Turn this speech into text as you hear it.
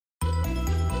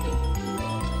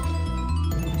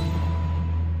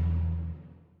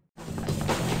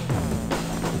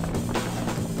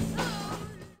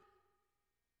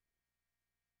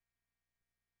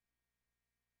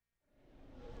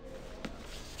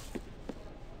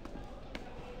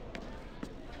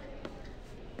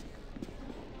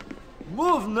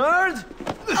Move, nerd!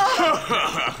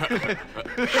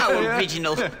 How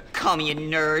original. Call me a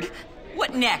nerd.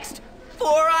 What next? 4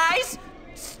 eyes?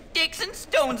 Sticks and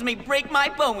stones may break my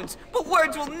bones, but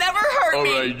words will never hurt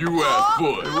me. Alright, you have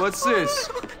fun. What's this?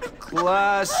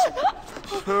 Class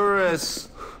president.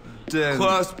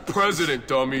 Class president,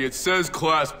 dummy. It says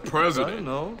class president. I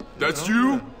know. That's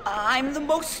you? I'm the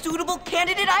most suitable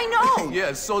candidate I know.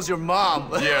 Yeah, so's your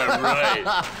mom. Yeah, right.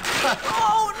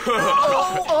 Oh,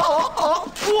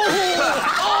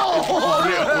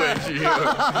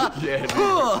 Yeah,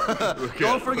 dude.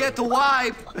 Don't forget to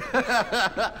wipe.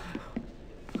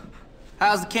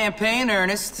 How's the campaign,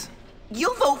 Earnest?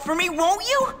 You'll vote for me, won't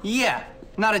you? Yeah,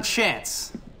 not a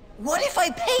chance. What if I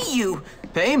pay you?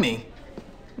 Pay me?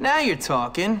 Now you're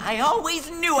talking. I always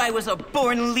knew I was a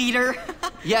born leader.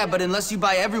 Yeah, but unless you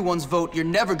buy everyone's vote, you're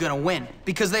never gonna win.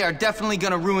 Because they are definitely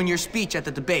gonna ruin your speech at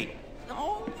the debate.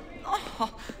 Oh,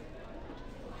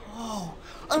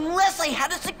 unless I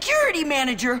had a security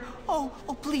manager. Oh,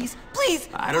 please, please,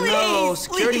 I don't know.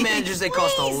 Security please, managers, they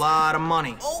cost a please. lot of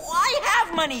money. Oh, I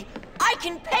have money. I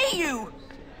can pay you.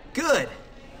 Good.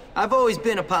 I've always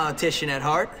been a politician at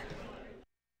heart.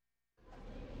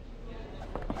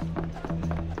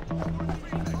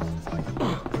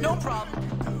 No problem.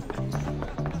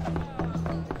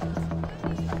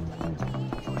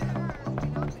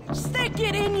 Stick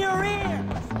it in your ear.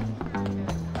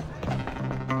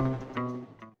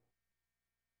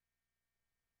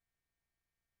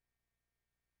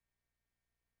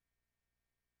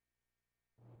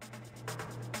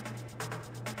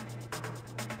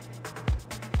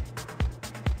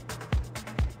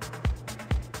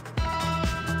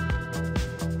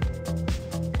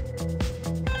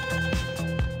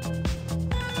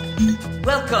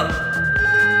 Welcome.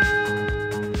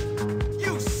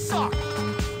 You suck!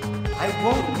 I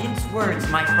won't mince words,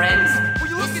 my friends. What are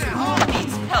you looking This at, school huh?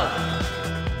 needs help.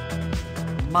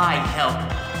 My help.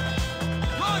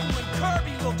 Run when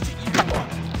Kirby looks at you!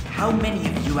 How many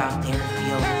of you out there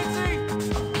feel Pansy!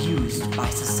 abused by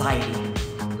society?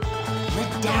 Let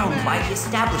down by the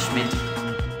establishment?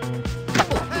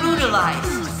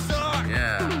 Brutalized? You suck!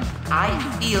 I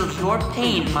feel your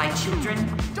pain, my children.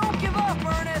 Don't give up,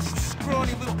 Earnest!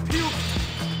 Scrawny little puke!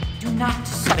 Do not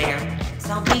despair.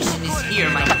 Salvation is here,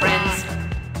 my friends.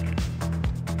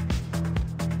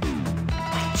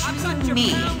 By choosing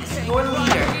me as your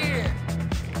leader,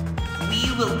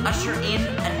 we will usher in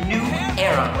a new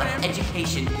era of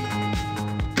education.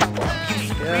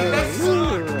 Abusive prefects,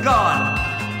 gone.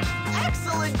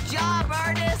 Excellent job,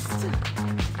 Earnest!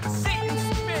 Sit and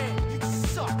spin! You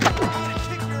suck! I'm gonna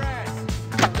kick your ass!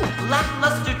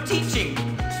 Lackluster teaching,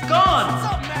 What's gone.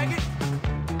 up, maggot?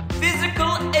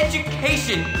 Physical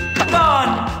education,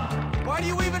 gone. Why do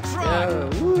you even try?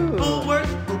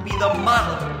 Bullworth will be the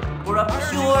model for a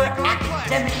pure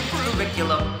academic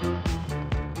curriculum.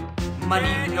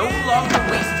 Money no longer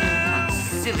wasted on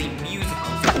silly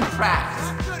musicals and crafts.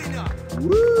 Good enough!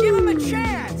 Give him a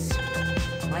chance!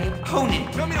 My opponent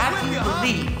Want me to have whip you you, huh?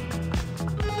 believe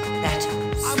that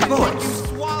I'm gonna make you sports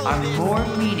swallow are this. more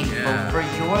meaningful for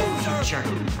your future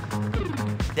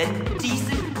than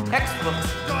decent textbooks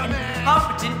and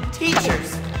competent teachers.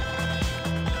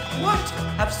 What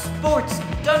have sports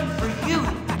done for you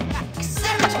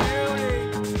except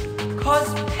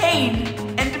cause pain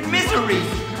and misery?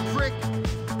 Prick!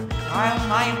 While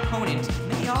my opponent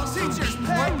may also Teacher's be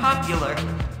more pet. popular,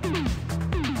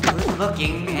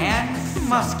 good-looking and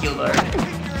muscular, Kick your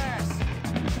ass!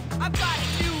 I've got a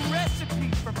new recipe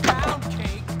for pound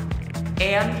cake!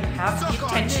 and have the Suck on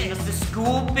attention this. of the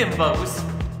school bimbos,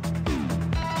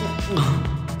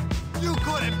 You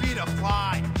couldn't beat a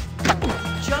fly!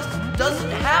 just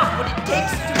doesn't have what it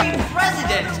takes to be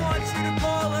president. I want you to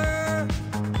call her!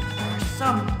 There are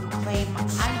some who claim I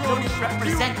don't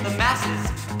represent the masses.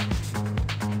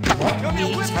 Let Want me to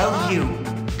me whip tell her, huh? you,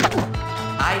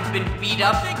 I've been beat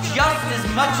up just as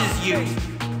much as you.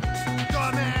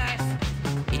 Dumbass!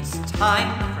 It's time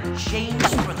for change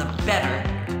for the better.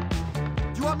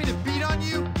 You want me to beat on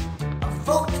you? A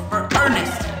vote for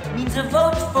Earnest means a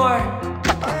vote for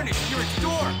Ernest, you're a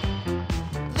dork!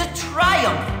 the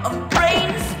triumph of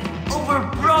brains over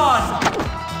brawn.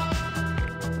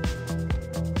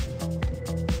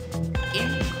 In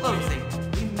closing,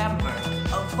 remember,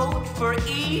 a vote for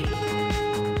E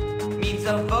means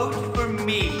a vote for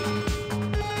me.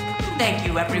 Thank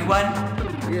you, everyone.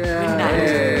 Good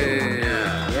night.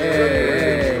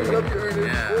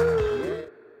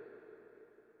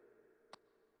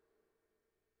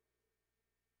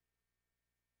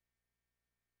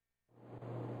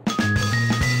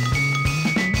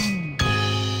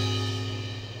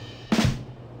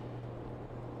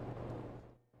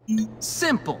 You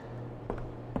Simple.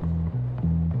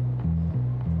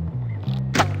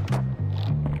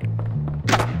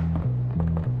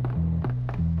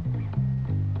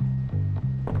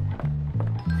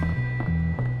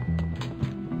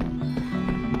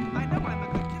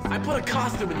 I put a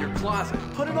costume in your closet.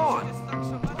 Put it on.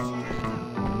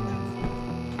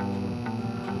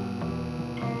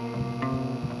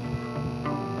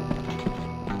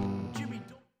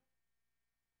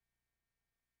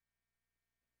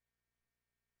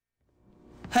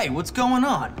 Hey, what's going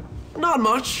on? Not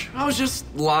much. I was just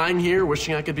lying here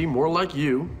wishing I could be more like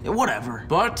you. Yeah, whatever.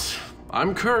 But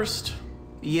I'm cursed.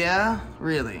 Yeah?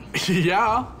 Really?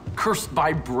 Yeah, cursed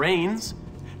by brains.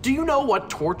 Do you know what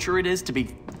torture it is to be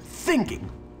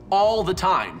thinking all the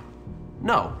time?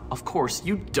 No, of course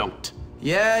you don't.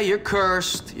 Yeah, you're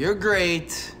cursed. You're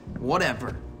great.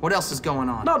 Whatever. What else is going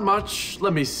on? Not much.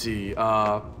 Let me see.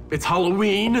 It's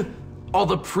Halloween. All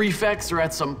the prefects are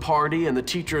at some party and the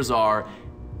teachers are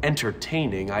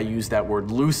entertaining. I use that word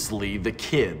loosely, the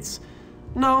kids.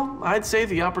 No, I'd say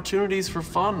the opportunities for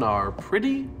fun are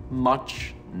pretty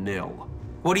much nil.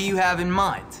 What do you have in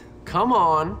mind? Come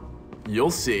on, you'll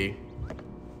see.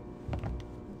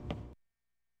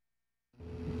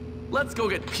 Let's go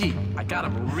get Pete. I got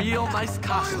him a real nice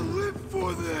costume. live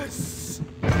for this.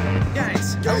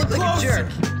 Guys, I look like a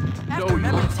jerk. No, you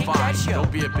remember look to take fine. that show.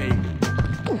 Don't be a baby.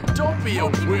 Don't be a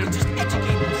wimp. Just educate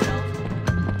themselves.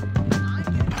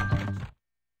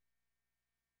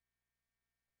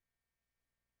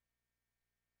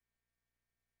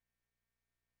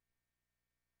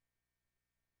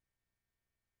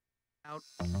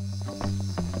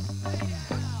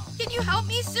 Can you help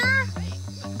me, sir?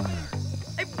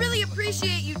 I really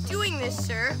appreciate you doing this,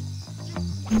 sir.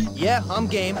 Yeah, I'm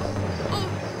game. Oh,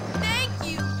 thank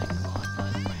you.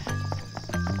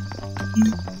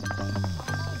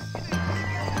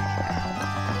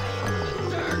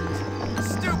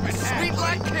 Stupid sweet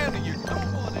like candy, you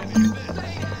don't want any of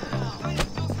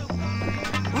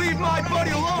it. Leave my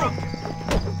buddy alone.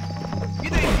 You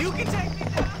think you can take me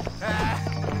down?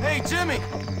 Hey, Jimmy.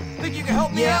 Think you can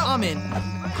help me out? Yeah, I'm in.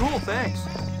 Cool, thanks.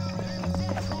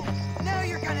 Now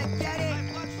you're gonna get it.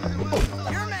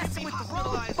 You're messing with the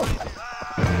rules.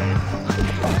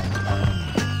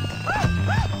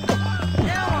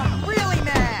 Now I'm really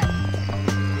mad.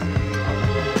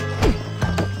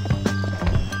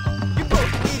 You're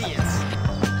both idiots.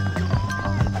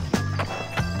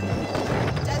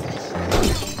 Does this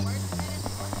show worse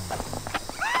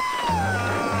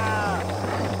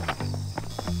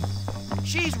than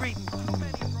She's reading.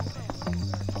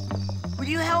 Would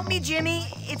you help me, Jimmy?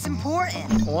 It's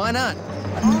important. Why not?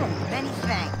 Oh, many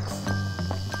thanks.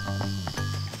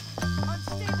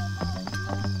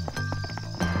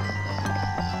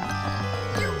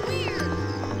 You're weird.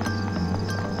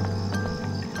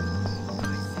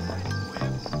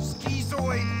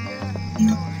 Schizoid.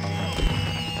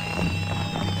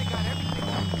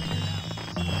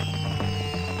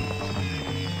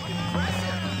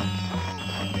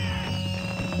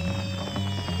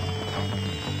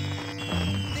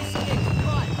 This kid's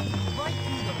cut right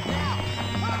through the mouth.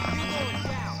 You're going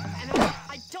down, and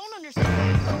I don't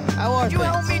understand. How are Would you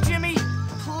help me, Jimmy?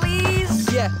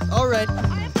 Please? Yeah, all right.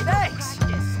 Thanks.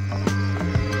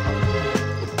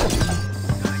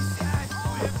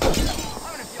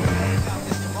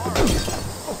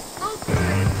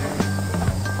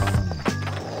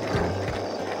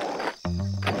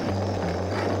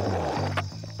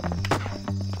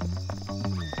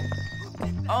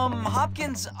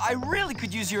 Hopkins, I really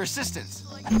could use your assistance.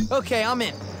 Okay, I'm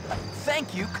in.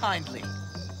 Thank you kindly.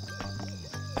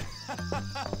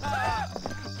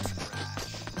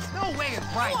 No way in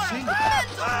right,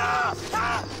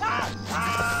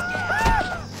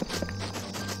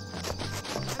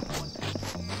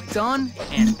 Done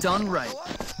and done right.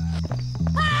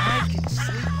 I can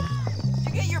sleep. Did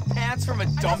you get your pants from a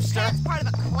dumpster? That's part of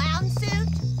a clown suit?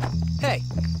 Hey,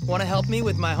 want to help me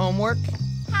with my homework?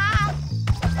 Ha!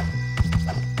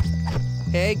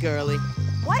 Hey, girlie.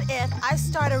 What if I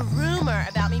start a rumor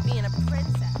about me being a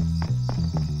princess?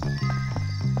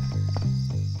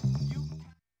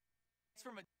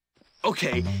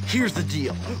 Okay, here's the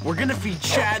deal. We're gonna feed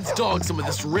Chad's dog some of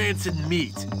this rancid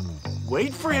meat.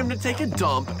 Wait for him to take a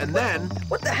dump, and then...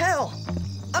 What the hell?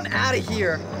 I'm out of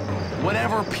here.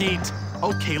 Whatever, Pete.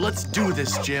 Okay, let's do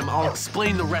this, Jim. I'll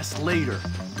explain the rest later.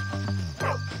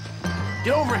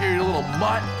 Get over here, you little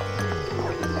mutt.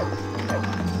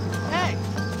 Hey,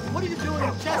 what are you doing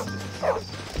in Chester?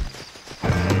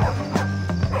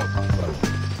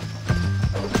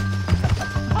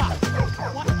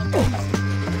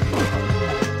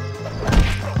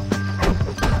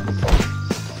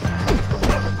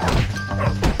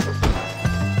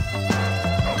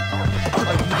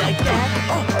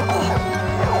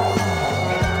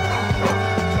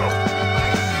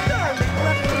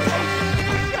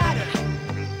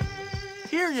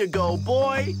 you go,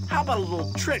 boy. How about a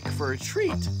little trick for a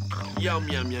treat? Yum,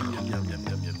 yum, yum, yum, yum, yum,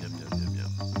 yum, yum, yum, yum,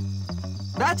 yum.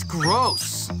 That's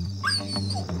gross.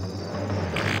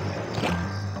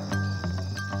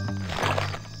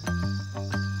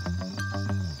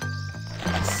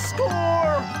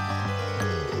 Score!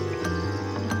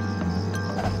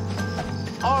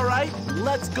 All right,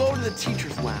 let's go to the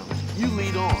teacher's lounge. You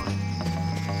lead on.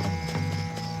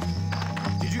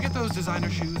 Did you get those designer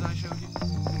shoes I showed you?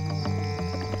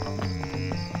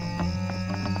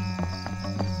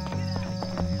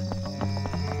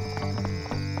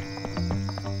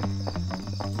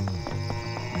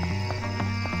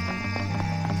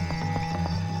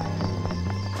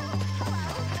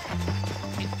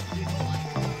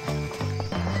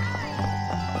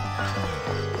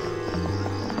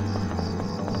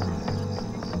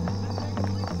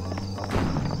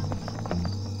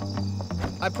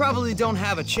 I probably don't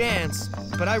have a chance,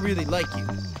 but I really like you.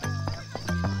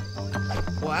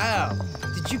 Wow,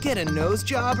 did you get a nose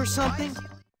job or something?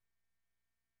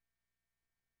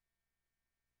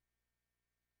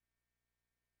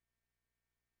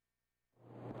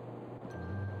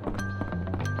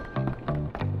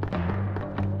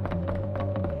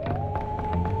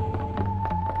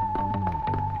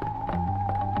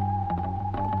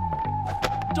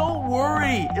 Don't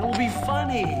worry, it'll be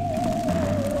funny.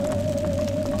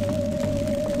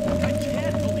 I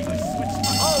can't believe I switched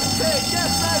my... Okay, get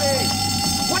ready!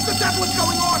 What the devil is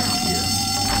going on out here?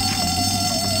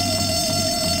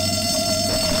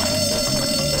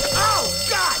 Oh,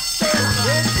 God damn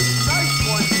it! Nice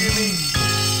one, Jimmy.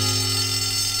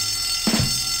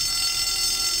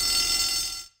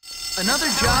 Another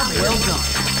job well done.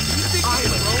 You think you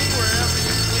can roam wherever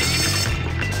you please?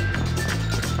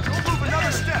 Don't move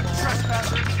another step,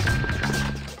 trespasser!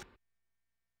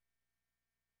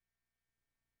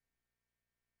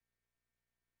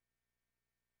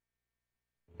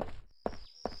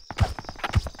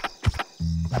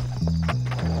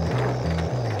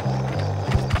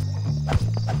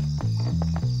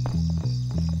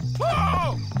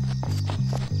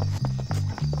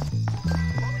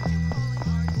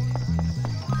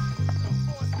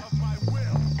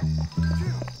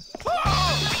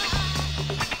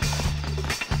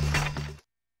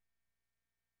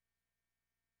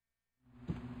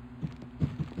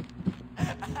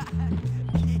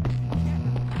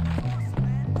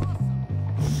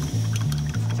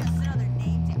 Just another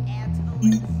name to add to the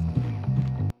list.